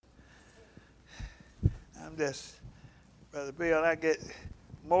I'm just, Brother Bill, I get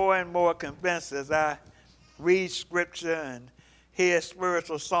more and more convinced as I read scripture and hear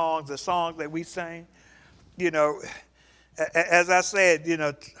spiritual songs, the songs that we sing. You know, as I said, you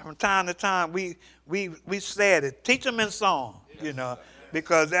know, from time to time, we said it. Teach them in song, you know,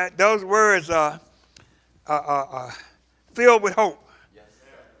 because those words are filled with hope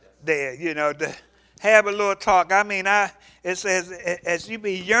there, you know, to have a little talk. I mean, it says, as you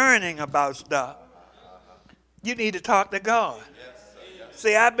be yearning about stuff, you need to talk to God.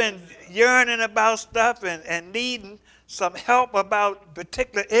 See, I've been yearning about stuff and needing some help about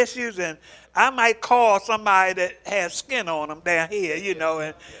particular issues, and I might call somebody that has skin on them down here, you know,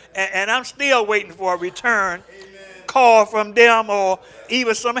 and I'm still waiting for a return call from them or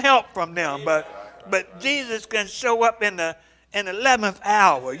even some help from them. But Jesus can show up in the 11th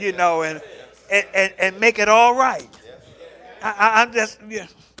hour, you know, and make it all right. I'm just, you know,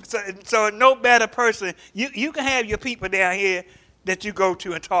 so no better person. You can have your people down here that you go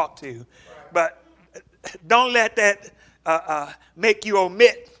to and talk to, but don't let that make you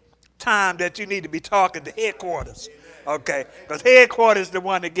omit time that you need to be talking to headquarters, okay? Because headquarters is the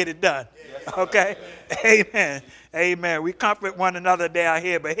one that get it done, okay? Amen. Amen. We comfort one another down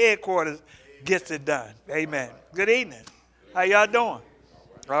here, but headquarters gets it done. Amen. Good evening. How y'all doing?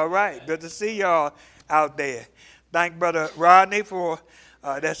 All right. Good to see y'all out there. Thank Brother Rodney for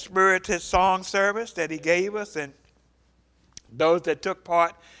that spirited song service that he gave us, and those that took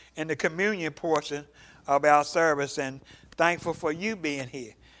part in the communion portion of our service, and thankful for you being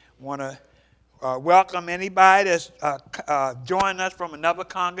here. Want to welcome anybody that's joining us from another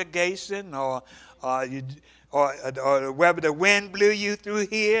congregation, or whether the wind blew you through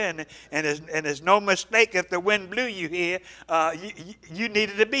here, and there's no mistake if the wind blew you here, you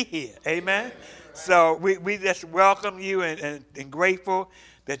needed to be here. Amen. So we just welcome you and grateful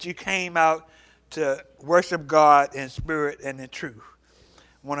that you came out to worship God in spirit and in truth.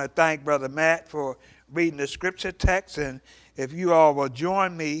 I want to thank Brother Matt for reading the scripture text, and if you all will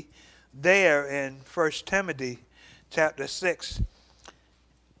join me there in 1 Timothy chapter 6,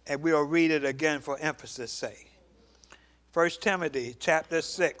 and we'll read it again for emphasis' sake. 1 Timothy chapter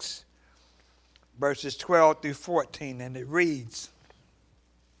 6, verses 12 through 14, and it reads,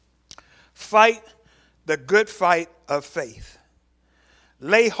 "Fight the good fight of faith.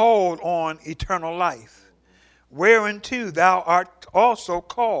 Lay hold on eternal life, whereunto thou art also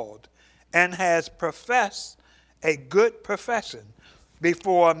called, and hast professed a good profession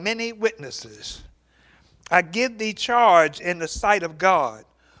before many witnesses. I give thee charge in the sight of God,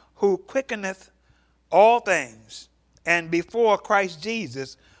 who quickeneth all things, and before Christ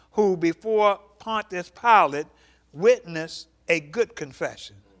Jesus, who before Pontius Pilate witnessed a good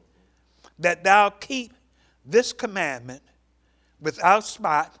confession, that thou keep this commandment without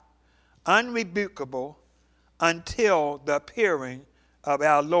spot, unrebukable, until the appearing of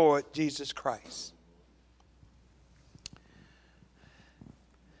our Lord Jesus Christ."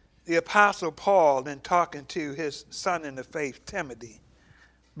 The Apostle Paul, in talking to his son in the faith, Timothy,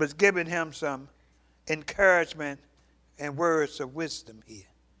 was giving him some encouragement and words of wisdom here.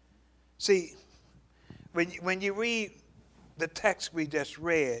 See, when you read the text we just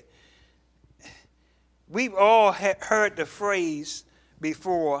read, we've all heard the phrase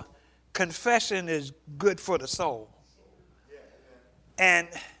before, confession is good for the soul. And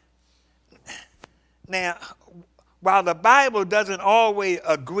now, while the Bible doesn't always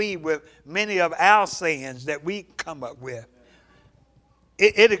agree with many of our sayings that we come up with,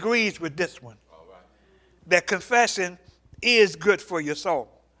 it agrees with this one, that confession is good for your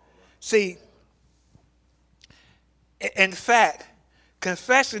soul. See, in fact,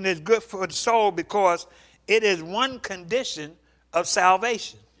 confession is good for the soul because it is one condition of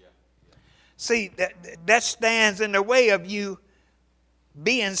salvation. See, that stands in the way of you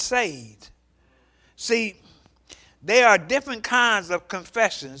being saved. See, there are different kinds of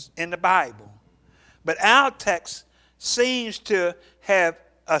confessions in the Bible, but our text seems to have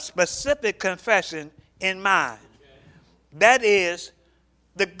a specific confession in mind. That is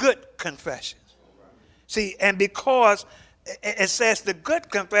the good confession. See, and because it says the good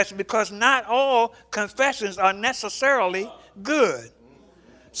confession, because not all confessions are necessarily good.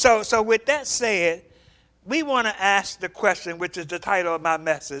 So with that said, we want to ask the question, which is the title of my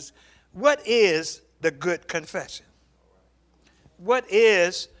message: what is the good confession? What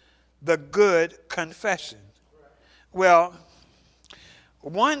is the good confession? Well,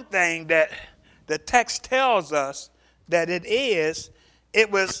 one thing that the text tells us that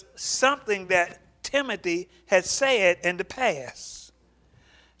it was something that Timothy had said in the past.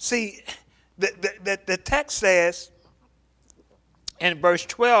 See, the text says in verse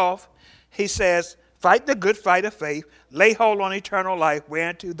 12, he says, Fight the good fight of faith, lay hold on eternal life,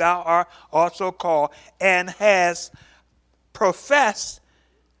 whereunto thou art also called, and hast professed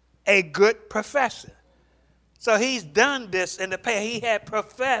a good profession. So he's done this in the past. He had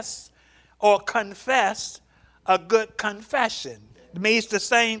professed or confessed a good confession. It means the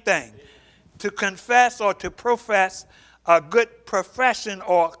same thing. To confess or to profess a good profession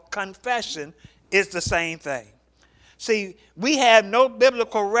or confession is the same thing. See, we have no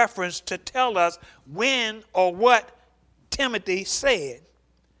biblical reference to tell us when or what Timothy said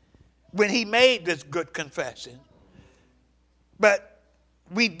when he made this good confession. But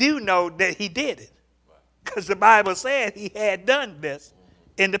we do know that he did it because the Bible said he had done this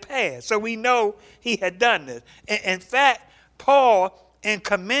in the past. So we know he had done this. In fact, Paul, in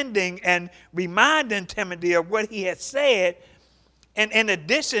commending and reminding Timothy of what he had said, and in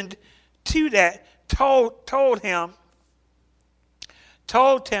addition to that, told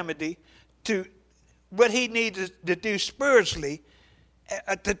Timothy to what he needed to do spiritually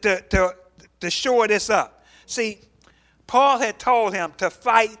to shore this up. See, Paul had told him to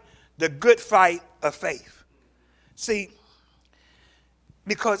fight the good fight of faith. See,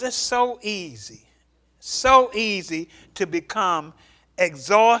 because it's so easy to become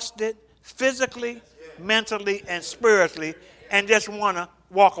exhausted physically, mentally, and spiritually, and just want to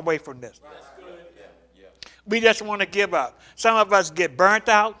walk away from this. We just want to give up. Some of us get burnt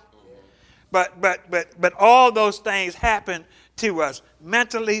out, but all those things happen to us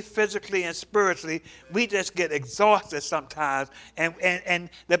mentally, physically, and spiritually. We just get exhausted sometimes, and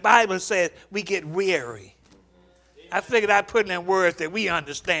the Bible says we get weary. I figured I'd put it in words that we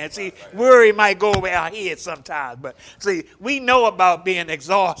understand. See, worry might go over our heads sometimes, but see, we know about being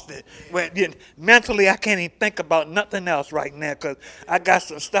exhausted. When mentally, I can't even think about nothing else right now because I got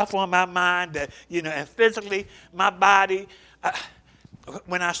some stuff on my mind that, and physically, my body,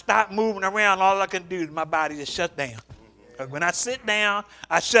 when I stop moving around, all I can do is my body just shut down. When I sit down,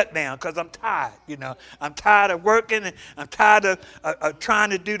 I shut down because I'm tired. I'm tired of working, and I'm tired of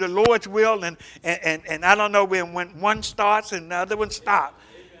trying to do the Lord's will, and I don't know when one starts and the other one stops,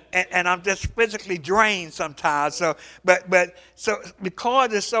 and I'm just physically drained sometimes. So, but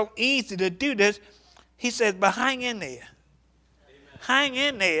because it's so easy to do this, he says, but hang in there, hang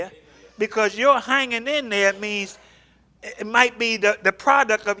in there, because your hanging in there means it might be the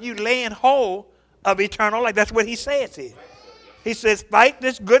product of you laying hold of eternal life. That's what he says here. He says, fight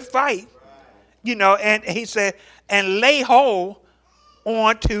this good fight, and he said, and lay hold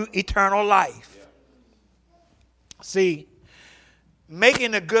on to eternal life. See,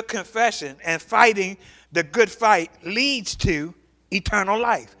 making a good confession and fighting the good fight leads to eternal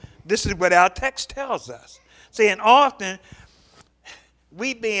life. This is what our text tells us. See, and often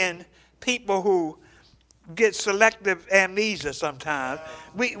we being people who get selective amnesia sometimes,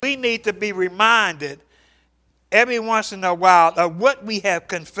 we need to be reminded every once in a while of what we have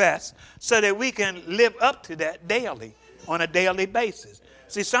confessed so that we can live up to that daily, on a daily basis.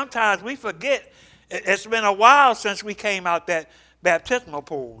 See, sometimes we forget. It's been a while since we came out that baptismal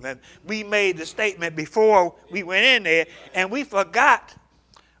pool, and we made the statement before we went in there, and we forgot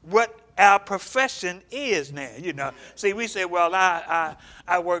what our profession is now. See, we say, well,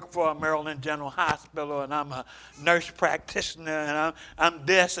 I work for a Maryland General Hospital, and I'm a nurse practitioner, and I'm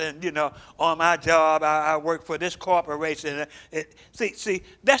this, and on my job I work for this corporation. See,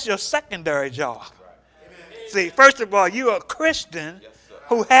 that's your secondary job. Right. See, first of all, you're a Christian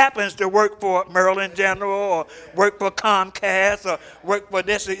who happens to work for Maryland General or work for Comcast or work for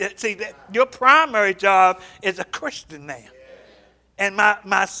this. See, your primary job is a Christian now. And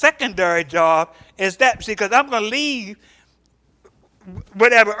my secondary job is that, see, because I'm going to leave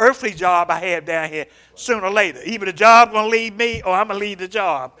whatever earthly job I have down here sooner or later. Either the job going to leave me or I'm going to leave the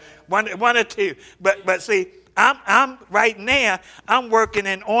job. One or two. But see, I'm right now, I'm working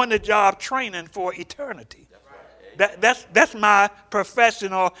in on-the-job training for eternity. That's my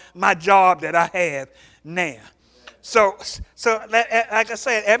professional, my job that I have now. So like I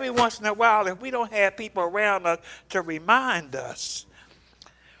said, every once in a while, if we don't have people around us to remind us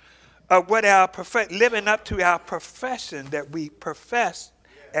of what living up to our profession that we professed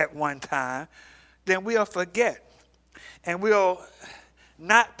at one time, then we'll forget. And we'll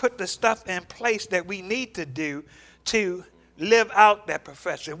not put the stuff in place that we need to do to live out that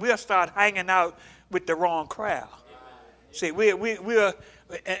profession. We'll start hanging out with the wrong crowd. See, we'll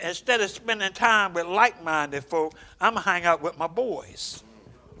instead of spending time with like-minded folk, I'm going to hang out with my boys,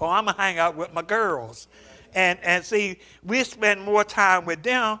 or I'm going to hang out with my girls. And see, we spend more time with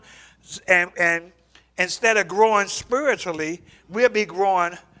them, and instead of growing spiritually, we'll be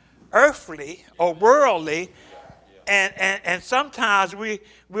growing earthly or worldly, And sometimes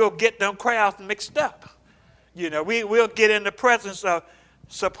we'll get them crowds mixed up. We'll get in the presence of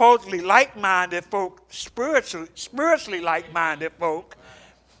supposedly like-minded folk, spiritually like-minded folk,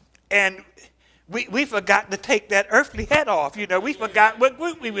 and we forgot to take that earthly head off. We forgot what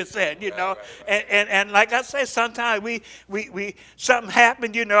group we was in. And like I said, sometimes we something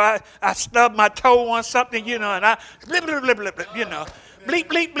happened. I stubbed my toe on something. And I blip blip blip blip. Bleep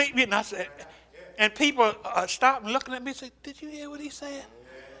bleep bleep. I said, and people stop and looking at me and say, "Did you hear what he said?"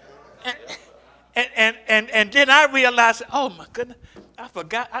 And then I realized, oh my goodness, I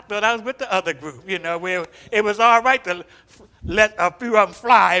forgot. I thought I was with the other group, where it was all right to let a few of them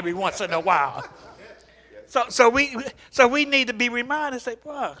fly every once in a while. So we need to be reminded and say,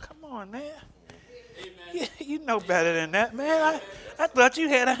 "Bro, come on, man. You know better than that, man. I thought you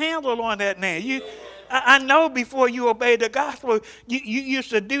had a handle on that, man. I know before you obeyed the gospel, you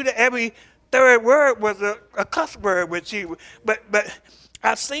used to do that. Every third word was a cuss word with you, but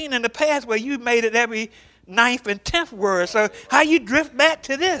I've seen in the past where you made it every 9th and 10th word. So how you drift back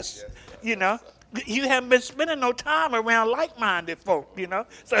to this? You haven't been spending no time around like-minded folk.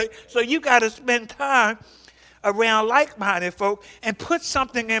 So you got to spend time around like-minded folk and put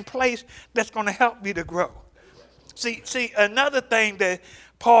something in place that's going to help you to grow. See, another thing that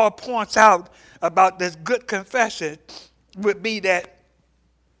Paul points out about this good confession would be that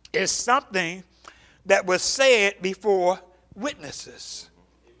it's something that was said before witnesses.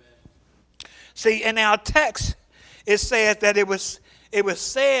 See, in our text, it says that it was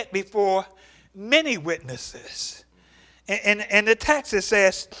said before many witnesses. In the text, it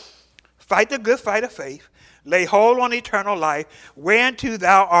says, "Fight the good fight of faith, lay hold on eternal life, whereunto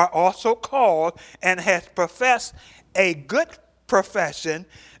thou art also called, and hast professed a good profession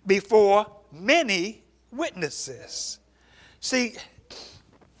before many witnesses." See,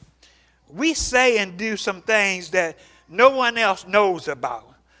 we say and do some things that no one else knows about.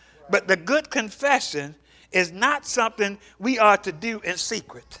 But the good confession is not something we are to do in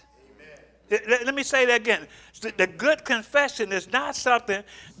secret. Let me say that again. The good confession is not something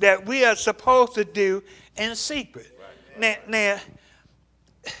that we are supposed to do in secret. Now,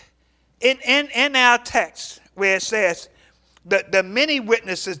 in our text where it says the many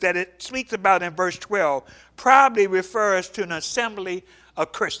witnesses that it speaks about in verse 12 probably refers to an assembly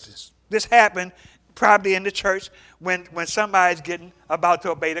of Christians. This happened probably in the church when somebody's about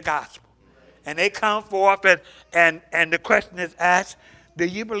to obey the gospel. And they come forth and the question is asked, "Do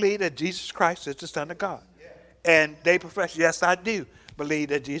you believe that Jesus Christ is the Son of God?" And they profess, "Yes, I do believe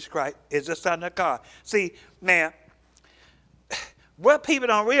that Jesus Christ is the Son of God." See, now, what people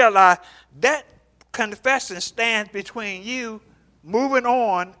don't realize, that confession stands between you moving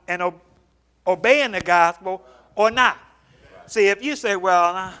on and obeying the gospel or not. See, if you say,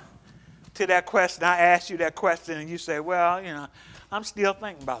 well, to that question, I asked you that question, and you say, well, I'm still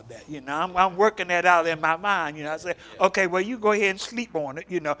thinking about that. I'm working that out in my mind. I say, okay, well, you go ahead and sleep on it.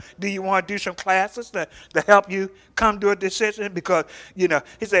 Do you want to do some classes to help you come to a decision? Because, he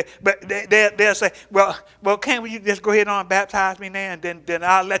said, but they'll say, well, can't you just go ahead on and baptize me now, and then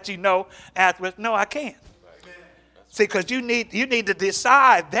I'll let you know afterwards? No, I can't. See, because you need to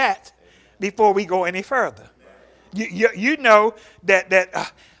decide that before we go any further. You know that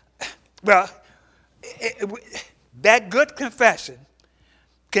that good confession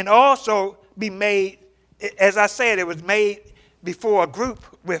can also be made, as I said, it was made before a group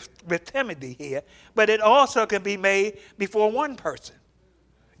with Timothy here, but it also can be made before one person.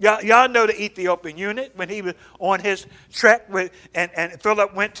 Y'all know the Ethiopian eunuch when he was on his trek and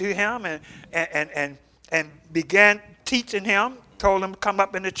Philip went to him and began teaching him, told him to come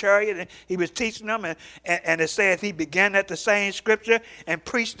up in the chariot, and he was teaching them, and it says he began at the same scripture and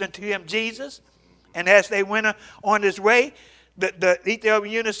preached unto him Jesus. And as they went on his way, the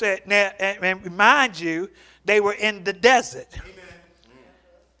Ethiopian eunuch said, now, and remind you, they were in the desert. Amen.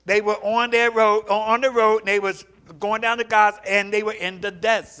 They were on the road, and they was going down to Gaza, and they were in the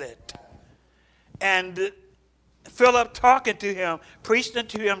desert. And Philip talking to him, preaching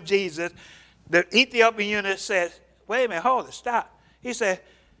to him Jesus, the Ethiopian eunuch said, wait a minute, hold it, stop. He said,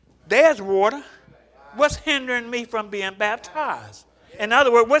 there's water. What's hindering me from being baptized? In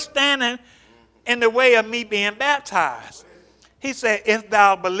other words, what's standing in the way of me being baptized? He said, if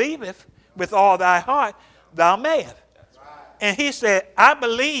thou believest with all thy heart, thou mayest. And he said, I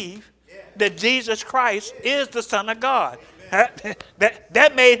believe that Jesus Christ is the Son of God.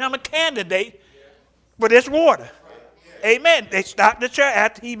 That made him a candidate for this water. Amen. They stopped the church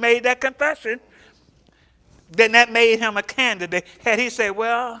after he made that confession. Then that made him a candidate. Had he said,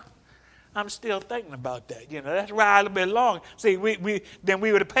 well, I'm still thinking about that. Let's ride a little bit longer. See, then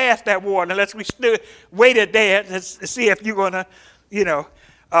we would have passed that water unless we waited there to see if you're going to,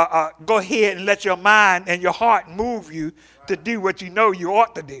 go ahead and let your mind and your heart move you to do what you know you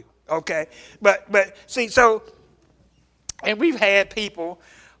ought to do. Okay, but see, so, and we've had people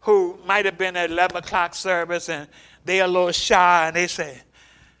who might have been at 11 o'clock service and they're a little shy and they say,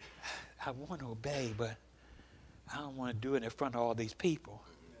 I want to obey, but I don't want to do it in front of all these people,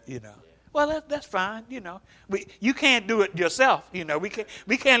 Well, that's fine, You can't do it yourself,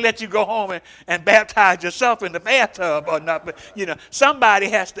 We can't let you go home and baptize yourself in the bathtub or nothing. Somebody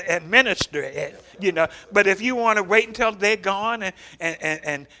has to administer it, But if you want to wait until they're gone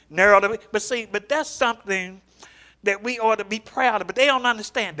and narrow the... But that's something that we ought to be proud of. But they don't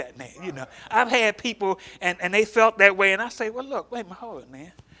understand that, man, I've had people and they felt that way. And I say, well, look, wait a minute, hold it,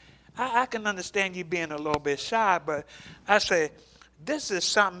 man. I can understand you being a little bit shy, but I say, this is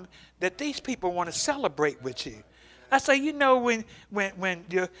something that these people want to celebrate with you. I say, when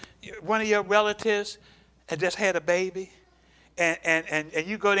one of your relatives had just had a baby, and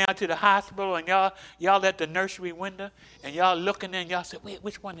you go down to the hospital and y'all at the nursery window and y'all looking in, y'all say, wait,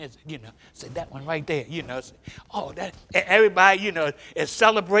 which one is it? Say that one right there. Say, oh, that, and everybody is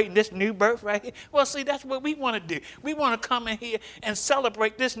celebrating this new birth right here. Well, see, that's what we want to do. We want to come in here and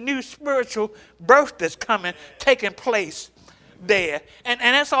celebrate this new spiritual birth that's taking place there, and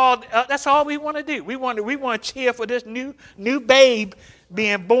that's all. That's all we want to do. We want to cheer for this new babe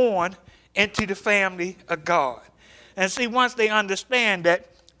being born into the family of God. And see, once they understand that,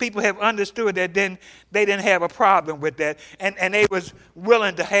 people have understood that, then they didn't have a problem with that. And they was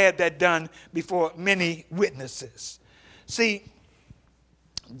willing to have that done before many witnesses. See,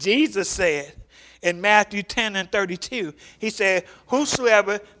 Jesus said in Matthew 10:32, he said,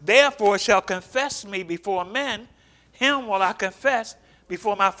 whosoever therefore shall confess me before men, him will I confess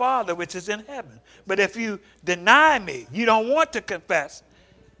before my Father which is in heaven. But if you deny me, you don't want to confess,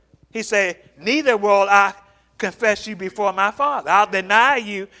 he said, neither will I confess you before my Father. I'll deny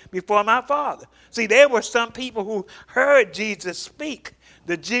you before my Father. See, there were some people who heard Jesus speak,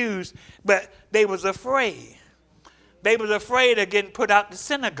 the Jews, but they was afraid. They was afraid of getting put out the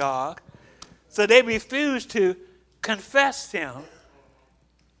synagogue, so they refused to confess him.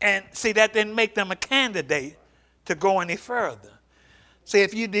 And see, that didn't make them a candidate to go any further. See,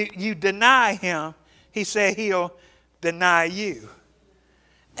 if you deny him, he said he'll deny you.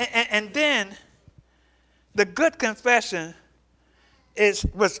 And then the good confession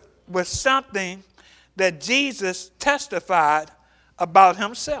was something that Jesus testified about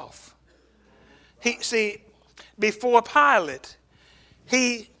himself. Before Pilate,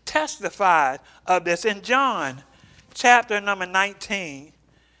 he testified of this in John chapter number 19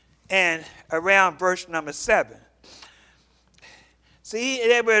 and around verse number 7. See,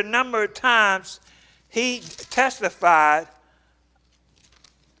 there were a number of times he testified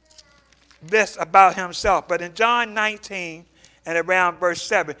this about himself. But in John 19 and around verse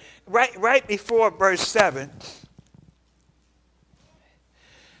 7, right before verse 7,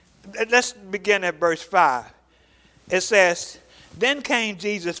 let's begin at verse 5. It says, then came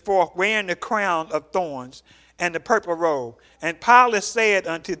Jesus forth wearing the crown of thorns and the purple robe. And Pilate said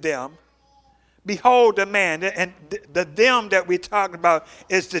unto them, behold the man. And the them that we're talking about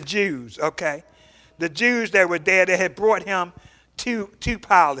is the Jews, okay? The Jews that were there that had brought him to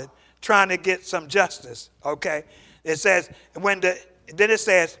Pilate, trying to get some justice, okay? It says, when the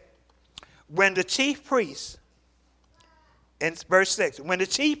chief priests, in verse 6, when the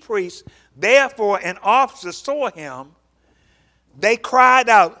chief priests, therefore, and officers saw him, they cried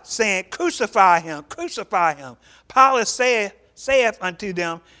out, saying, crucify him, crucify him. Pilate saith unto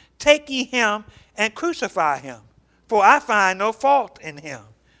them, take ye him and crucify him, for I find no fault in him.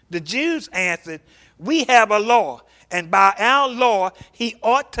 The Jews answered, we have a law, and by our law he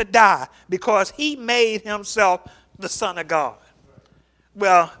ought to die, because he made himself the Son of God.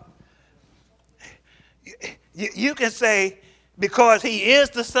 Well, you can say, because he is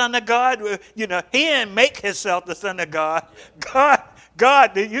the Son of God, he didn't make himself the Son of God.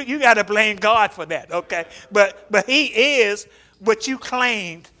 God, you got to blame God for that, okay? But he is what you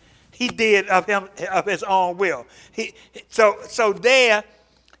claimed he did of his own will. So there,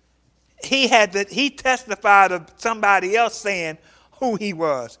 he testified of somebody else saying who he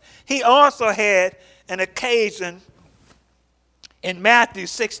was. He also had an occasion in Matthew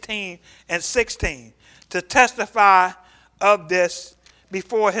 16 and 16 to testify of this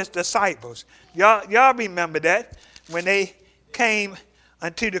before his disciples. Y'all remember that when they came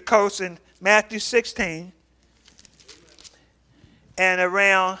unto the coast in Matthew 16 and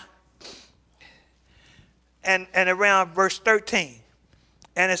around verse 13.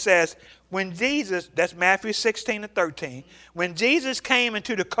 And it says, when Jesus, that's Matthew 16 and 13, when Jesus came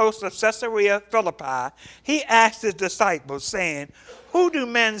into the coast of Caesarea Philippi, he asked his disciples, saying, who do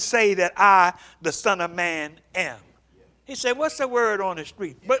men say that I, the Son of Man, am? He said, what's the word on the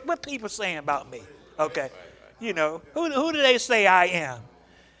street? What people saying about me? Okay. You know, who do they say I am?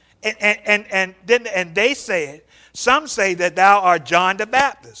 And they said, some say that thou art John the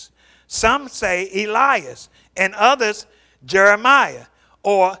Baptist. Some say Elias, and others Jeremiah,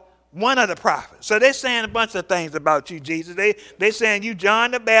 or one of the prophets. So they're saying a bunch of things about you, Jesus. They're saying you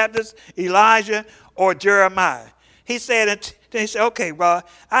John the Baptist, Elijah, or Jeremiah. He said, okay, well,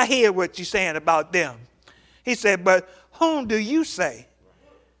 I hear what you're saying about them. He said, but whom do you say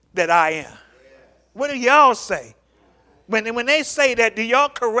that I am? What do y'all say? When they say that, do y'all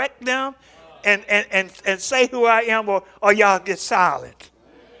correct them and say who I am, or y'all get silent?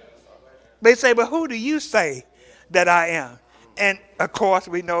 They say, but who do you say that I am? And, of course,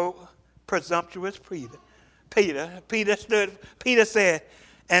 we know presumptuous Peter said,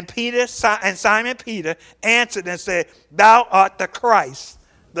 and Simon Peter answered and said, thou art the Christ,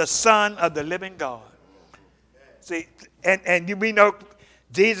 the Son of the living God. See, we know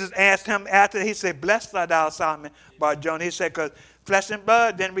Jesus asked him after, he said, blessed art thou, Simon Bar-Jonah. He said, because flesh and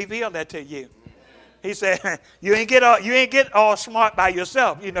blood didn't reveal that to you. He said, you ain't get all smart by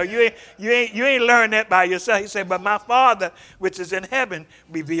yourself. You know, you ain't learned that by yourself. He said, but my Father, which is in heaven,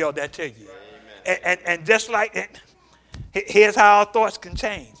 revealed that to you. And just like it, here's how our thoughts can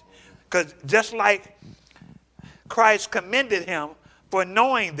change. Because just like Christ commended him for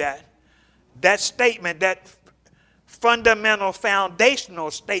knowing that statement, that fundamental,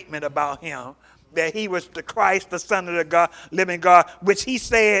 foundational statement about him, that he was the Christ, the Son of the God, living God, which he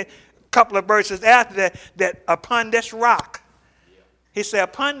said a couple of verses after that upon this rock, he said,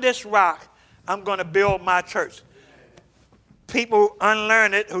 upon this rock, I'm going to build my church. People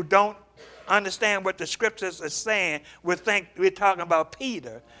unlearned who don't understand what the scriptures are saying would think we're talking about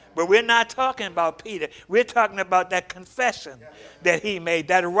Peter. But we're not talking about Peter. We're talking about that confession that he made,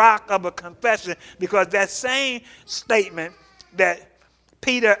 that rock of a confession, because that same statement that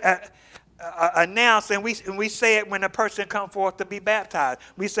Peter announced, and we say it when a person comes forth to be baptized.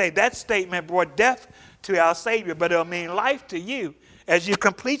 We say that statement brought death to our Savior, but it'll mean life to you as you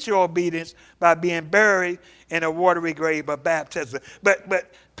complete your obedience by being buried in a watery grave of baptism.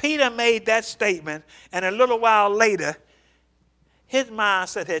 But Peter made that statement, and a little while later, his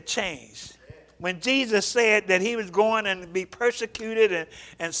mindset had changed. When Jesus said that he was going to be persecuted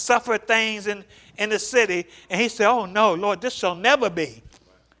and suffer things in the city, and he said, oh no, Lord, this shall never be.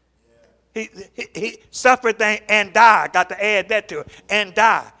 He suffered things and died. Got to add that to it. And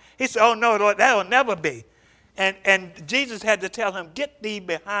died. He said, oh no, Lord, that will never be. And Jesus had to tell him, get thee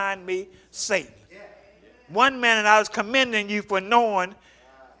behind me, Satan. One minute I was commending you for knowing,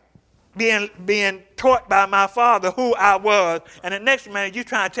 being taught by my Father who I was, and the next minute you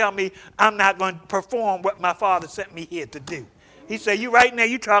trying to tell me I'm not going to perform what my Father sent me here to do. He said, you right now,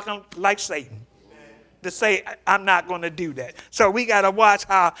 you talking like Satan. To say, I'm not going to do that. So we got to watch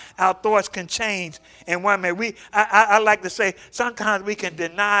how our thoughts can change in 1 minute. I like to say, sometimes we can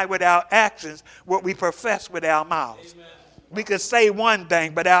deny with our actions what we profess with our mouths. Amen. We can say one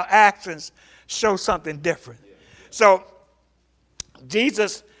thing, but our actions show something different. Yeah. So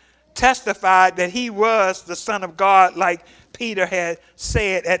Jesus testified that he was the Son of God, like Peter had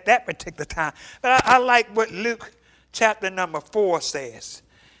said at that particular time. But I like what Luke chapter number 4 says.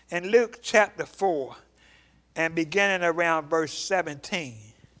 In Luke chapter 4, and beginning around verse 17.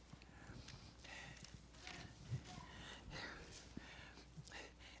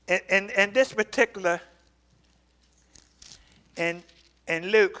 And this particular, in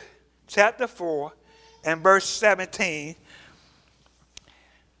Luke chapter 4 and verse 17,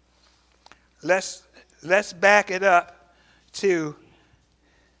 let's back it up to,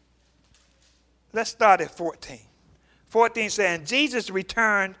 let's start at 14. 14 saying, Jesus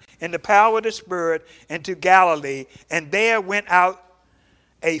returned in the power of the Spirit into Galilee, and there went out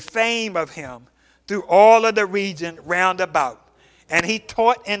a fame of him through all of the region round about. And he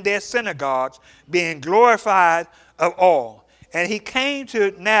taught in their synagogues, being glorified of all. And he came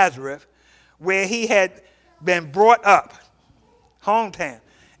to Nazareth, where he had been brought up, hometown.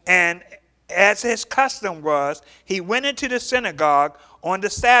 And as his custom was, he went into the synagogue on the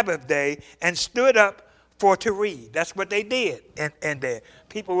Sabbath day and stood up for to read. That's what they did in there.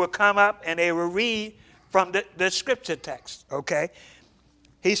 People would come up and they would read from the scripture text, okay?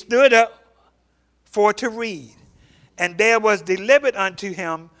 He stood up for to read. And there was delivered unto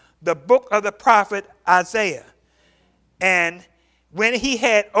him the book of the prophet Isaiah. And when he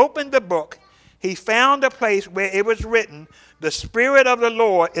had opened the book, he found a place where it was written, "The Spirit of the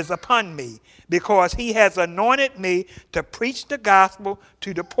Lord is upon me, because he has anointed me to preach the gospel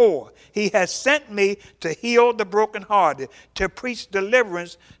to the poor. He has sent me to heal the brokenhearted, to preach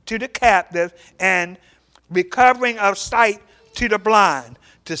deliverance to the captives, and recovering of sight to the blind,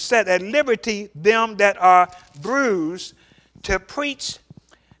 to set at liberty them that are bruised, to preach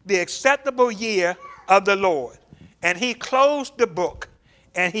the acceptable year of the Lord." And he closed the book,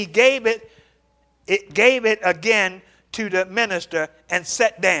 and he gave it again to the minister and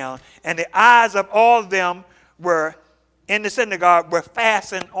sat down. And the eyes of all of them were in the synagogue were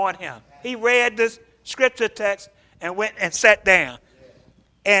fastened on him. He read this scripture text and went and sat down.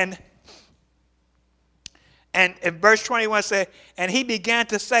 And in verse 21 said, "And he began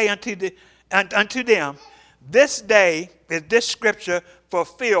to say unto them, this day is this scripture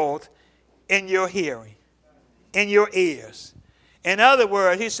fulfilled in your hearing, in your ears." In other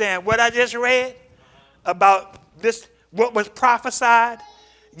words, he's saying, what I just read about this, what was prophesied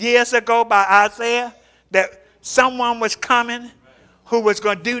years ago by Isaiah, that someone was coming who was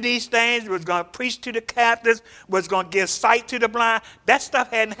going to do these things, was going to preach to the captives, was going to give sight to the blind. That stuff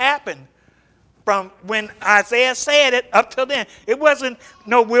hadn't happened from when Isaiah said it up till then. It wasn't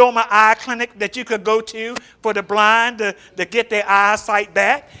no Wilma Eye Clinic that you could go to for the blind to get their eyesight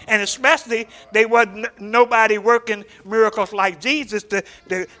back. And especially, there wasn't nobody working miracles like Jesus to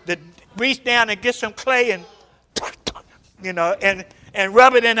reach down and get some clay and, and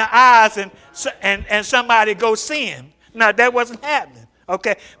rub it in the eyes and somebody go see him. No, that wasn't happening.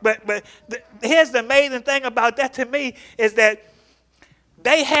 Okay, but here's the amazing thing about that to me is that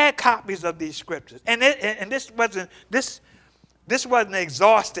they had copies of these scriptures, and this wasn't an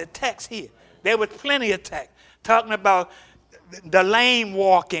exhausted text here. There was plenty of text talking about the lame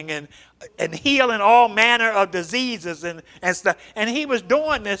walking and healing all manner of diseases and stuff. And he was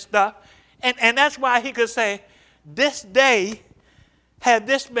doing this stuff, and that's why he could say, "This day had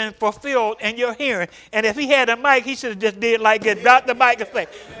this been fulfilled in your hearing." And if he had a mic, he should have just did like this, dropped the mic and say,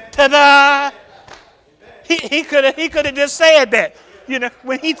 "Ta-da!" He could have just said that.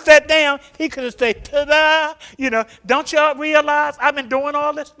 When he sat down, he could have said, "Ta-da!" Don't y'all realize I've been doing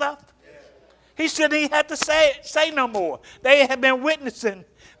all this stuff? He shouldn't even have to say no more. They have been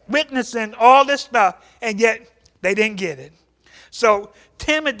witnessing all this stuff, and yet they didn't get it. So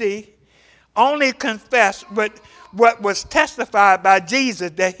Timothy only confessed what was testified by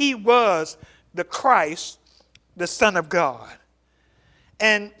Jesus, that he was the Christ, the Son of God.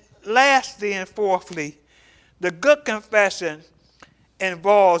 And lastly and fourthly, the good confession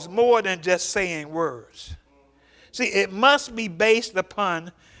involves more than just saying words. See, it must be based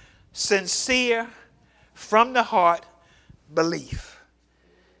upon sincere, from the heart belief.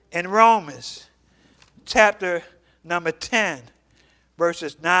 In Romans chapter number 10,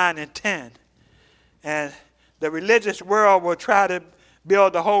 verses 9 and 10, and the religious world will try to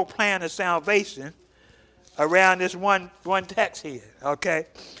build the whole plan of salvation around this one text here, okay?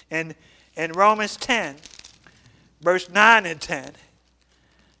 And in Romans 10, verse 9 and 10,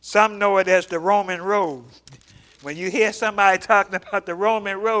 some know it as the Roman road. When you hear somebody talking about the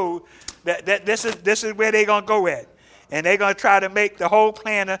Roman road, that this is where they're going to go at. And they're going to try to make the whole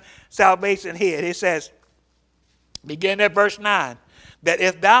plan of salvation here. It says, begin at verse 9, that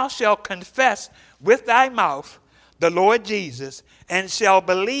if thou shalt confess with thy mouth the Lord Jesus, and shall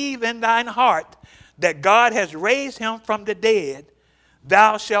believe in thine heart that God has raised him from the dead,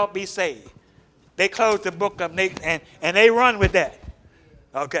 thou shalt be saved. They close the book up and they run with that.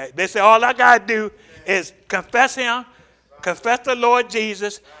 Okay, they say all I got to do is confess him, confess the Lord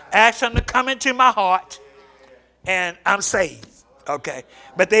Jesus, ask him to come into my heart, and I'm saved. Okay,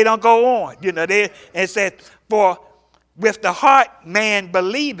 but they don't go on. It says, for with the heart man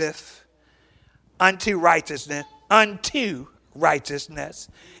believeth unto righteousness,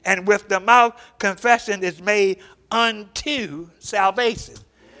 and with the mouth confession is made unto salvation.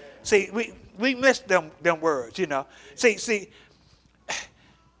 See, we miss them words, See,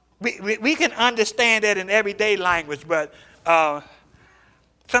 we can understand that in everyday language, but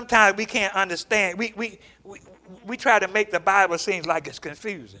sometimes we can't understand. We try to make the Bible seem like it's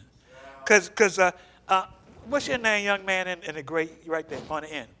confusing. Because what's your name, young man, in the great, right there on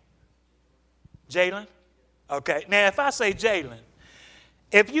the end? Jalen? Okay. Now, if I say Jalen,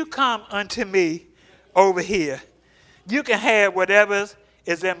 if you come unto me over here, you can have whatever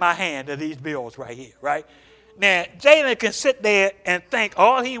is in my hand of these bills right here, right? Now, Jalen can sit there and think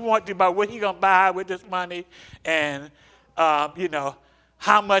all he wants to about what he's going to buy with this money and,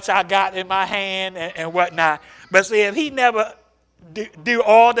 how much I got in my hand and whatnot. But see, if he never do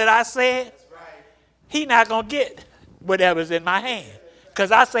all that I said, he's not going to get whatever's in my hand.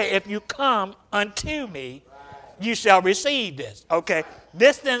 Because I say, if you come unto me, you shall receive this. Okay?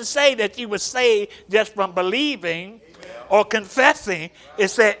 This didn't say that you were saved just from believing or confessing. It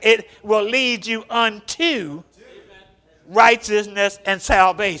said it will lead you unto righteousness and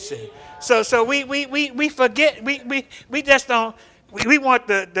salvation. So we forget, we just don't, we want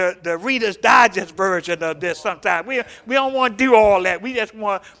the Reader's Digest version of this sometimes. We don't want to do all that. We just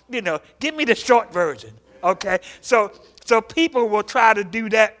want, give me the short version. Okay? So people will try to do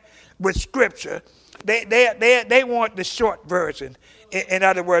that with Scripture. They want the short version, in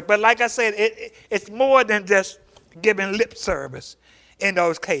other words. But like I said, it's more than just giving lip service in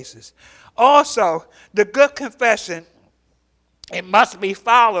those cases. Also, the good confession, it must be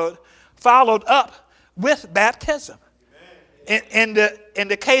followed up with baptism. In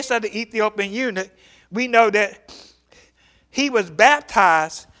the case of the Ethiopian eunuch, we know that he was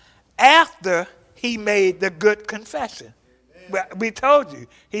baptized after he made the good confession. We told you.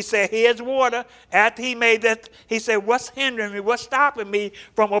 He said, here's water. After he made that, he said, what's hindering me? What's stopping me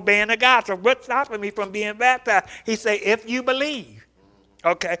from obeying the gospel? What's stopping me from being baptized? He said, if you believe.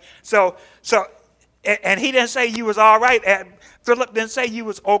 Okay? So, and he didn't say you was all right. Philip didn't say you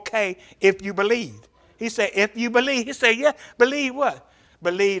was okay if you believed. He said, if you believe. He said, yeah, believe what?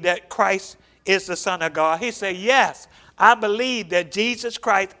 Believe that Christ is the Son of God. He said, yes, I believe that Jesus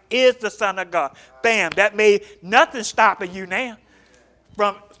Christ is the Son of God. Bam, that made nothing stopping you now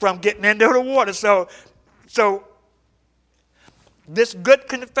from getting into the water. So this good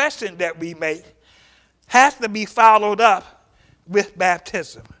confession that we make has to be followed up with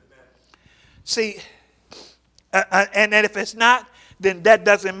baptism. See, and if it's not, then that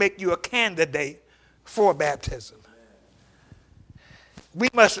doesn't make you a candidate for baptism. We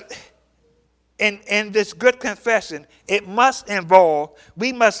must, in this good confession, it must involve,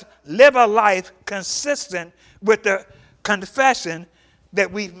 we must live a life consistent with the confession that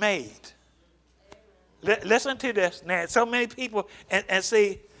we've made. Listen to this now. So many people, and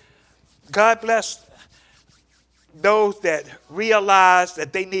see, God bless those that realize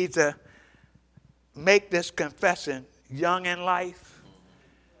that they need to make this confession young in life.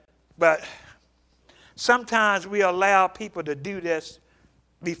 But sometimes we allow people to do this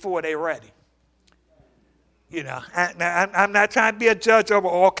before they're ready. I'm not trying to be a judge over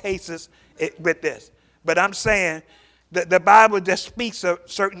all cases with this, but I'm saying that the Bible just speaks of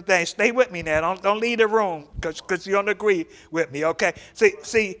certain things. Stay with me now. Don't leave the room because you don't agree with me, okay?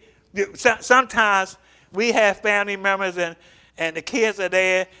 See, sometimes we have family members and the kids are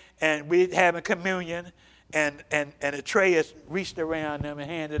there and we having communion and the tray is reached around them and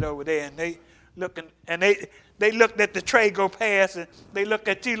handed over there and they looking and they looked at the tray go past and they look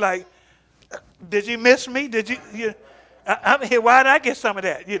at you like, did you miss me? Did you I'm here. Why did I get some of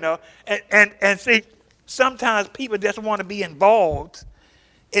that? And see, sometimes people just want to be involved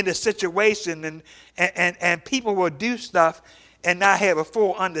in the situation and people will do stuff and not have a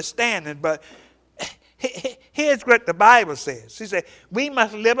full understanding. But here's what the Bible says. He said, we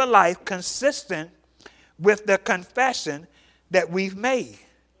must live a life consistent with the confession that we've made.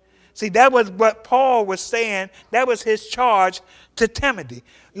 See, that was what Paul was saying. That was his charge to Timothy.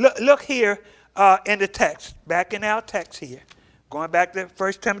 Look here in the text, back in our text here, going back to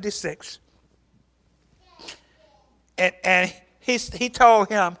 1 Timothy 6. And he told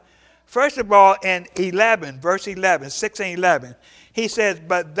him, first of all, in 11, verse 11, 6 and 11, he says,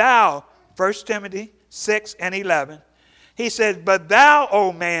 but thou, 1 Timothy 6 and 11, he says, but thou,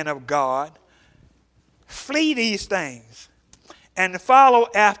 O man of God, flee these things and follow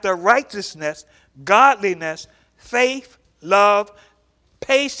after righteousness, godliness, faith, love,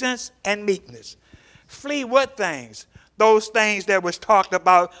 patience, and meekness. Flee what things? Those things that was talked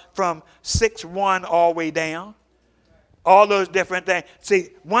about from 6:1 all the way down. All those different things. See,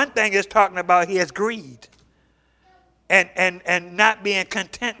 one thing is talking about here is greed. And not being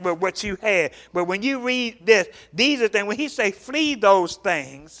content with what you had. But when you read this, these are things, when he say flee those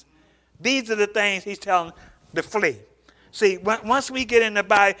things, these are the things he's telling to flee. See, once we get in the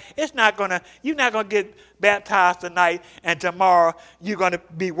Bible, you're not going to get baptized tonight and tomorrow you're going to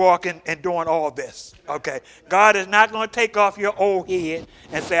be walking and doing all this, okay? God is not going to take off your old head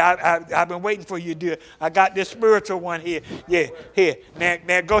and say, I've been waiting for you to do it. I got this spiritual one here. Yeah, here.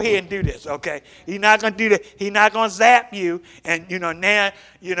 Now go ahead and do this, okay? He's not going to do that. He's not going to zap you and, now,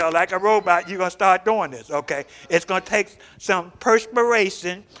 like a robot, you're going to start doing this, okay? It's going to take some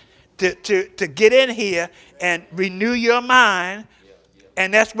perspiration to get in here and renew your mind,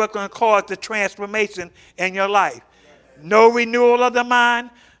 and that's what's going to cause the transformation in your life. No renewal of the mind,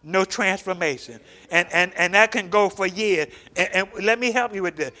 no transformation. And that can go for years. And let me help you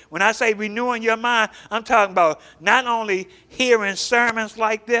with this. When I say renewing your mind, I'm talking about not only hearing sermons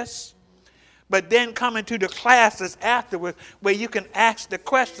like this, but then coming to the classes afterwards where you can ask the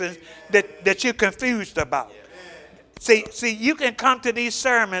questions that you're confused about. See, you can come to these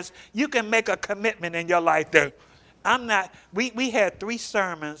sermons, you can make a commitment in your life that we had 3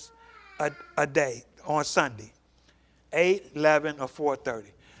 sermons a day on Sunday, 8, 11, or 4:30.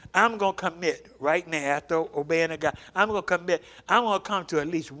 I'm going to commit right now after obeying the God. I'm going to commit. I'm going to come to at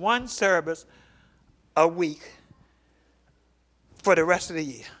least 1 service a week for the rest of the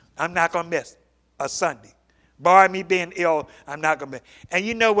year. I'm not going to miss a Sunday. Bar me being ill, I'm not going to miss. And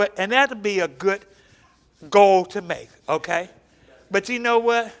you know what? And that'll be a good goal to make, okay? But you know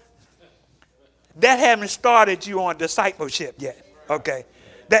what? That haven't started you on discipleship yet, okay?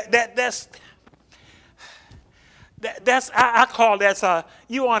 That's I call that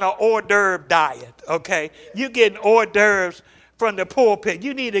you on an hors d'oeuvre diet, okay? You getting hors d'oeuvres from the pulpit.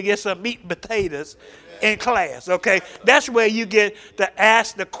 You need to get some meat and potatoes in class, okay? That's where you get to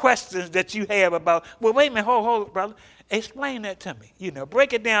ask the questions that you have about, well, wait a minute, hold, brother. Explain that to me. You know,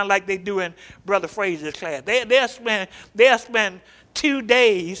 break it down like they do in Brother Fraser's class. They'll spend 2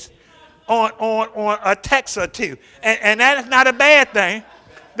 days on a text or 2. And that is not a bad thing.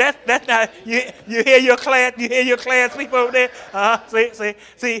 That's not, you hear your class people over there?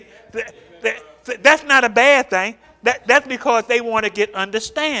 See, that's not a bad thing. That's because they want to get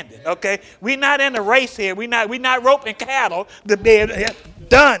understanding, okay? We're not in a race here. We're not roping cattle to be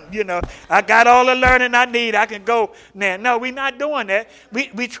done, you know. I got all the learning I need. I can go now. No, we're not doing that.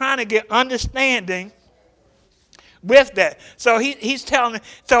 We're trying to get understanding with that. So he's telling,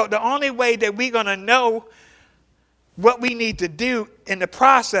 so the only way that we're going to know what we need to do in the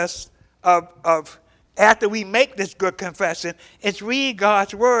process of after we make this good confession is read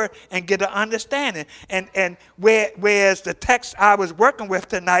God's word and get an understanding. And whereas the text I was working with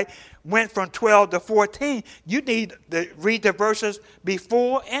tonight went from 12 to 14, you need to read the verses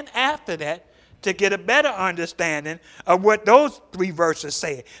before and after that to get a better understanding of what those 3 verses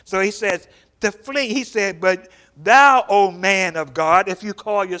say. So he says to flee. He said, but thou, O man of God, if you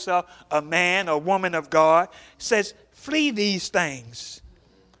call yourself a man or woman of God, says, flee these things.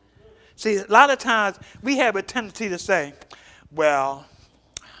 See, a lot of times we have a tendency to say, well,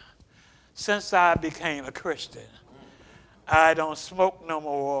 since I became a Christian, I don't smoke no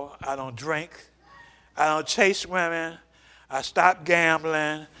more, I don't drink, I don't chase women, I stopped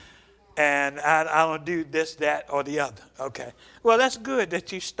gambling, and I don't do this, that, or the other. Okay. Well, that's good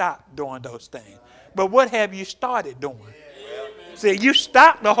that you stopped doing those things. But what have you started doing? See, you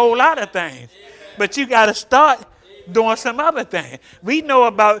stopped a whole lot of things, but you got to start doing some other thing. We know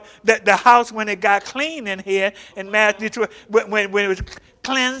about the house when it got clean in here in Matthew 12, when it was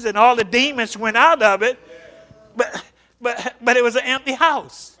cleansed and all the demons went out of it, but it was an empty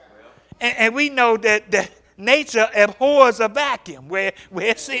house. And we know that nature abhors a vacuum. Where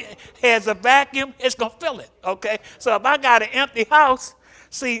it has a vacuum, it's going to fill it, okay? So if I got an empty house,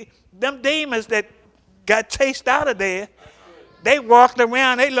 see, them demons that got chased out of there, they walked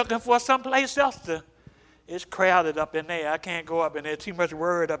around, they looking for someplace else to. It's crowded up in there. I can't go up in there. Too much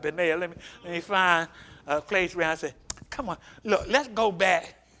word up in there. Let me find a place where I say, come on, look, let's go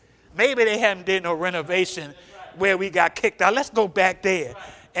back. Maybe they haven't did no renovation where we got kicked out. Let's go back there.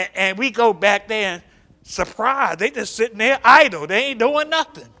 And we go back there and surprise. They just sitting there idle. They ain't doing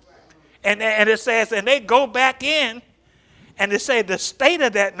nothing. And it says, and they go back in and they say the state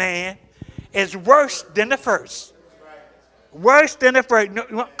of that man is worse than the first. Worse than the first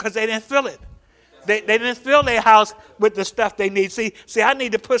because they didn't fill it. They didn't fill their house with the stuff they need. See, I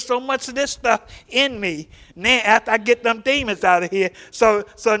need to put so much of this stuff in me now after I get them demons out of here. So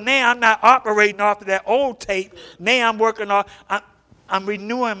now I'm not operating off of that old tape. Now I'm working off, I'm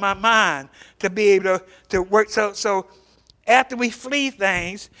renewing my mind to be able to work. So after we flee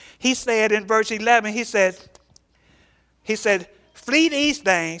things, he said in verse 11, he said, flee these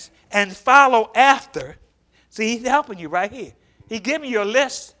things and follow after. See, he's helping you right here. He's giving you a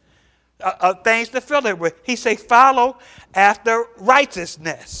list of things to fill it with. He say, follow after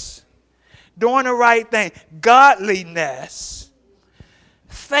righteousness, doing the right thing, godliness,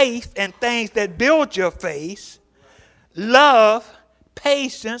 faith and things that build your faith, love,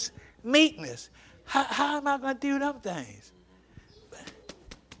 patience, meekness. How am I going to do them things?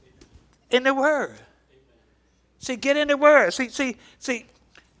 In the Word. See, get in the Word. See,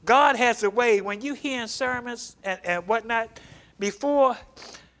 God has a way, when you hear sermons and whatnot, before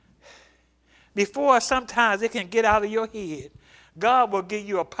sometimes it can get out of your head, God will give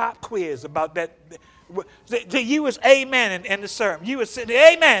you a pop quiz about that, You was amen in the sermon. You was sitting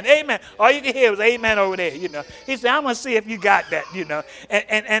there, amen, amen. All you could hear was amen over there, you know. He said, I'm going to see if you got that, you know.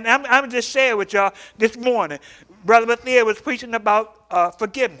 And I'm just sharing with y'all this morning. Brother Mathia was preaching about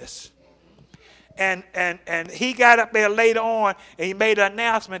forgiveness. And he got up there later on, and he made an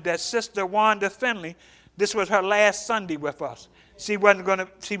announcement that Sister Wanda Finley, this was her last Sunday with us. She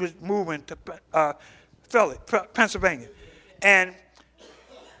was moving to Pennsylvania. And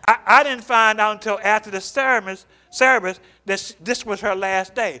I didn't find out until after the service that this was her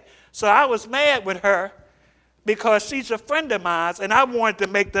last day. So I was mad with her because she's a friend of mine, and I wanted to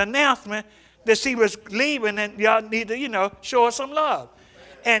make the announcement that she was leaving, and y'all need to, you know, show her some love.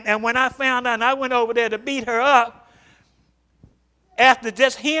 And when I found out, and I went over there to beat her up, after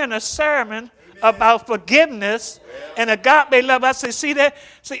just hearing a sermon about forgiveness and agape love, I said, see,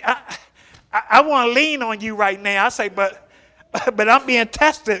 I want to lean on you right now. I say, but I'm being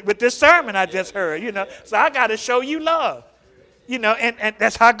tested with this sermon I just heard, you know. So I got to show you love, you know, and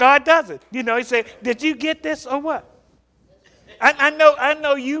that's how God does it. You know, he said, did you get this or what? I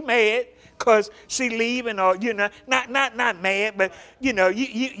know you mad because she leaving, or, you know, not mad, but, you know,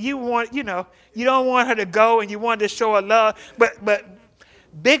 you want, you know, you don't want her to go and you want to show her love. But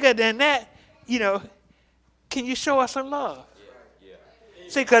bigger than that, you know, can you show her some love?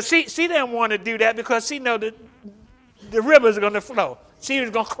 See, because she didn't want to do that because she know that the rivers are going to flow. She was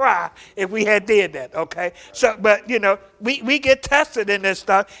going to cry if we had did that, okay? So, but, you know, we get tested in this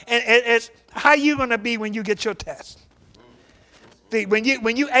stuff, and it's how you going to be when you get your test. See, when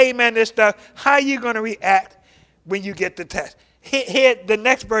you amen this stuff, how you going to react when you get the test? Here the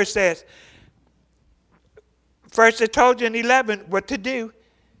next verse says, first it told you in 11 what to do.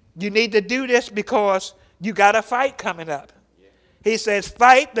 You need to do this because you got a fight coming up. He says,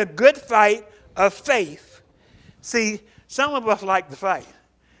 fight the good fight of faith. See, some of us like to fight.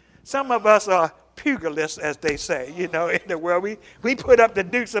 Some of us are pugilists, as they say, you know, in the world. We put up the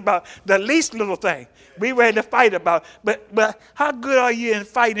dukes about the least little thing. We ready to fight about. But how good are you in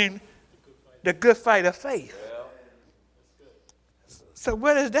fighting the good fight of faith? So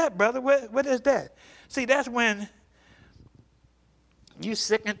what is that, brother? What is that? See, that's when you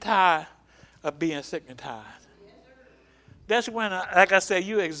sick and tired of being sick and tired. That's when, like I said,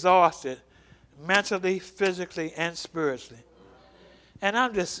 you exhausted mentally, physically, and spiritually. And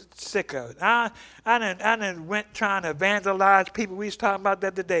I'm just sick of it. I done went trying to evangelize people. We was talking about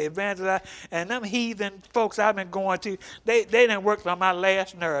that today. Evangelize. And them heathen folks I've been going to, they done worked on my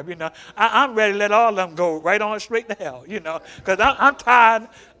last nerve, you know. I'm ready to let all of them go right on straight to hell, you know. Because I'm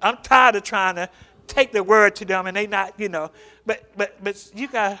tired of trying to take the word to them and they not, you know. But you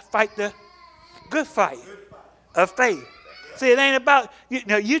got to fight the good fight of faith. See, it ain't about, you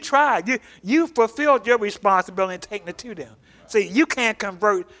know, you tried. You fulfilled your responsibility in taking it to them. See, you can't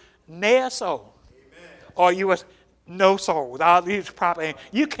convert their soul. Amen. Or you was no souls. I'll use proper.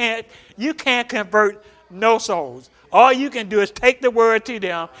 You can't convert no souls. All you can do is take the word to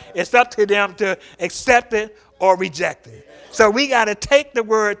them. It's up to them to accept it or reject it. So we got to take the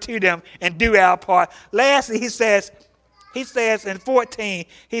word to them and do our part. Lastly, he says in 14,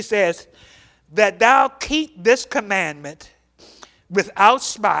 he says, that thou keep this commandment without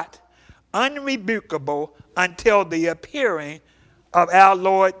spot, unrebukable, until the appearing of our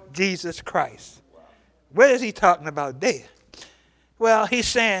Lord Jesus Christ. Wow. What is he talking about there? Well, he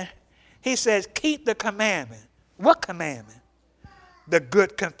says, keep the commandment. What commandment? The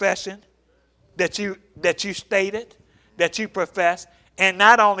good confession that you stated, that you profess, and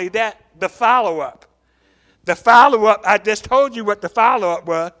not only that, the follow-up. The follow-up, I just told you what the follow-up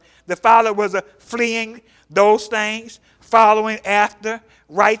was. The follow-up was a fleeing those things, following after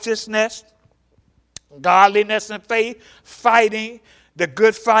righteousness, godliness and faith, fighting the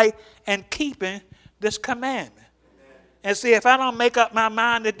good fight, and keeping this commandment. Amen. And see, if I don't make up my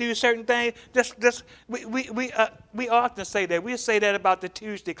mind to do certain things, we often say that. We say that about the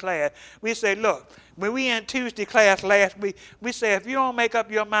Tuesday class. We say, look, when we in Tuesday class last week, we say, if you don't make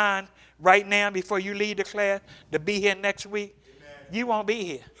up your mind right now before you leave the class to be here next week, amen, you won't be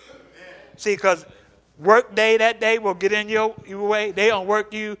here. Amen. See, because work day that day will get in your way. They don't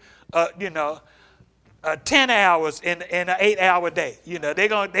work you, 10 hours in an 8-hour day. You know, they're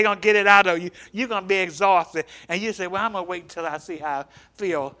gonna get it out of you. You're going to be exhausted. And you say, well, I'm going to wait until I see how I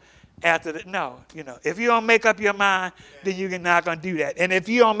feel after that. No, you know, if you don't make up your mind, then you're not going to do that. And if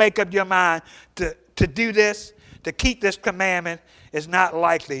you don't make up your mind to do this, to keep this commandment, it's not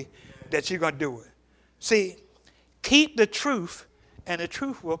likely that you're going to do it. See, keep the truth, and the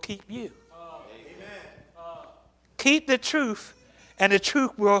truth will keep you. Keep the truth, and the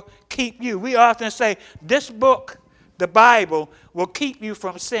truth will keep you. We often say, this book, the Bible, will keep you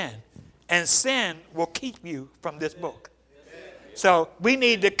from sin. and sin will keep you from this book. So we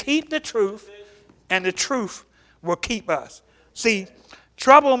need to keep the truth, and the truth will keep us. See,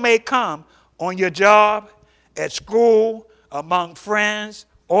 trouble may come on your job, at school, among friends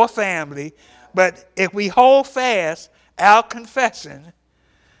or family, but if we hold fast our confession,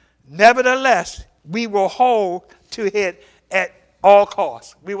 nevertheless, we will hold to it at all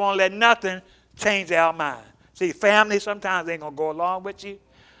costs. We won't let nothing change our mind. See, family sometimes ain't going to go along with you.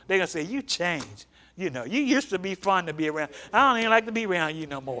 They're going to say, you changed. You know, you used to be fun to be around. I don't even like to be around you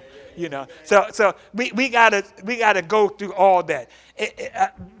no more. You know, so we gotta go through all that.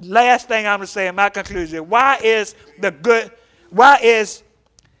 Last thing I'm gonna say in my conclusion: why is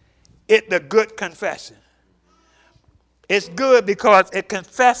it the good confession? It's good because it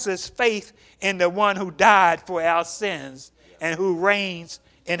confesses faith in the one who died for our sins and who reigns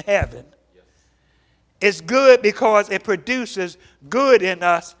in heaven. It's good because it produces good in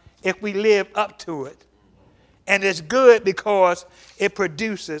us if we live up to it. And it's good because it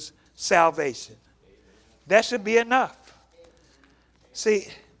produces salvation. That should be enough. See,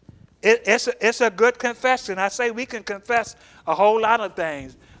 it's a good confession. I say we can confess a whole lot of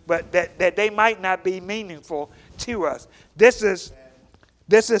things, but that they might not be meaningful to us. This is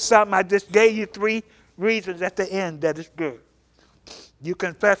something I just gave you 3 reasons at the end that it's good. You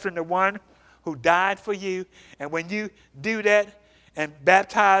confessing the one who died for you, and when you do that and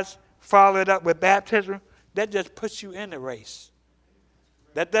baptize, follow it up with baptism, that just puts you in the race.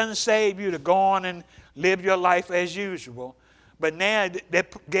 That doesn't save you to go on and live your life as usual. But now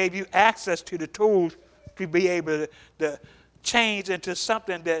that gave you access to the tools to be able to change into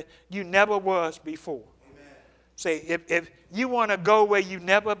something that you never was before. Amen. Say, if you want to go where you've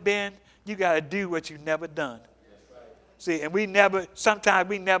never been, you got to do what you've never done. See, and sometimes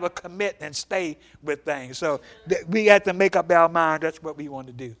we never commit and stay with things. So we have to make up our mind that's what we want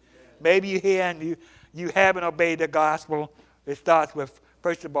to do. Maybe you're here and you haven't obeyed the gospel. It starts with,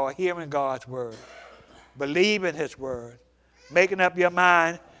 first of all, hearing God's word, believing his word, making up your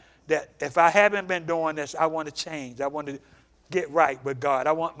mind that if I haven't been doing this, I want to change. I want to get right with God.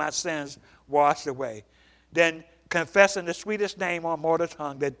 I want my sins washed away. Then confessing the sweetest name on mortal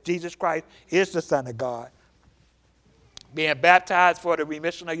tongue, that Jesus Christ is the Son of God. Being baptized for the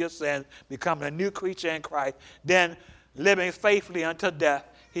remission of your sins, becoming a new creature in Christ, then living faithfully until death.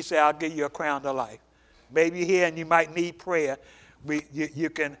 He said, I'll give you a crown of life. Maybe you're here and you might need prayer. You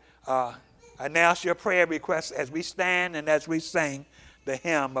can announce your prayer requests as we stand and as we sing the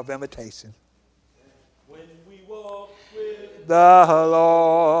hymn of invitation. When we walk with the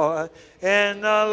Lord,